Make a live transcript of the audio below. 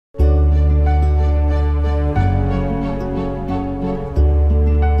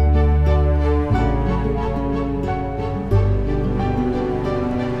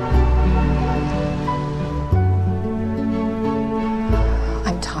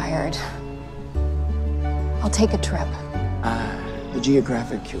take a trip. The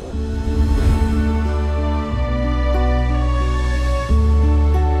geographic cure.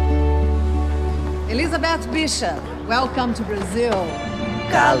 Elizabeth Bishop, welcome to Brazil.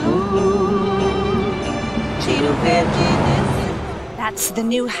 That's the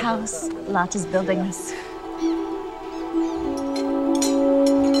new house Lotta's building us.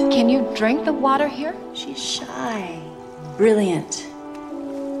 Can you drink the water here? She's shy, brilliant,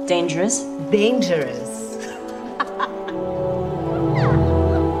 dangerous. Dangerous.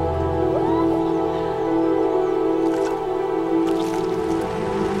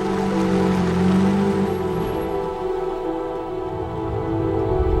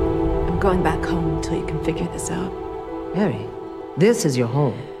 I'm going back home until you can figure this out. Mary, this is your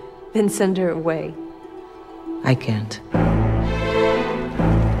home. Then send her away. I can't.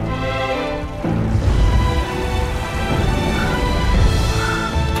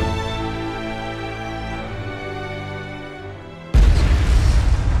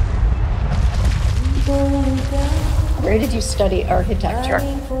 Where did you study architecture?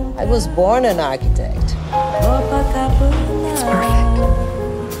 I was born an architect. It's perfect.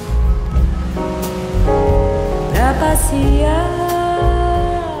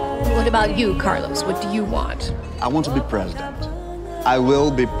 What about you, Carlos? What do you want? I want to be president. I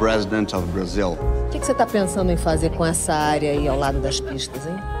will be president of Brazil. O que você está pensando em fazer com essa área aí ao lado das pistas,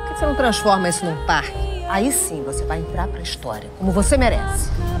 hein? Por que você não transforma isso num parque? Aí sim você vai entrar pra história, como você merece.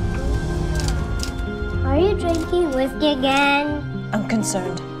 Are you drinking whiskey again? I'm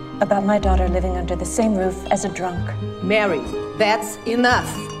concerned about my daughter living under the same roof as a drunk. Mary, that's enough.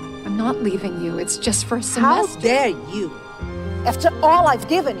 I'm not leaving you. It's just for a How semester. dare you? After all I've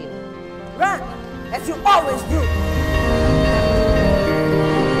given you, run, as you always do.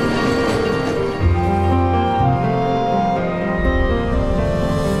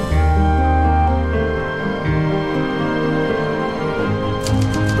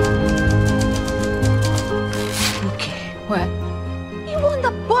 What? You won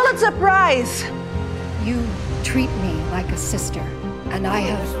the Pulitzer Prize. You treat me like a sister, and I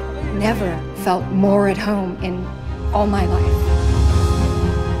have never felt more at home in all my life.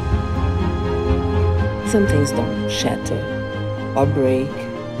 Some things don't shatter or break.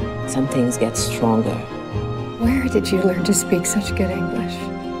 Some things get stronger. Where did you learn to speak such good English?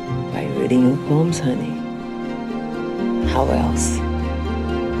 By reading your poems, honey. How else?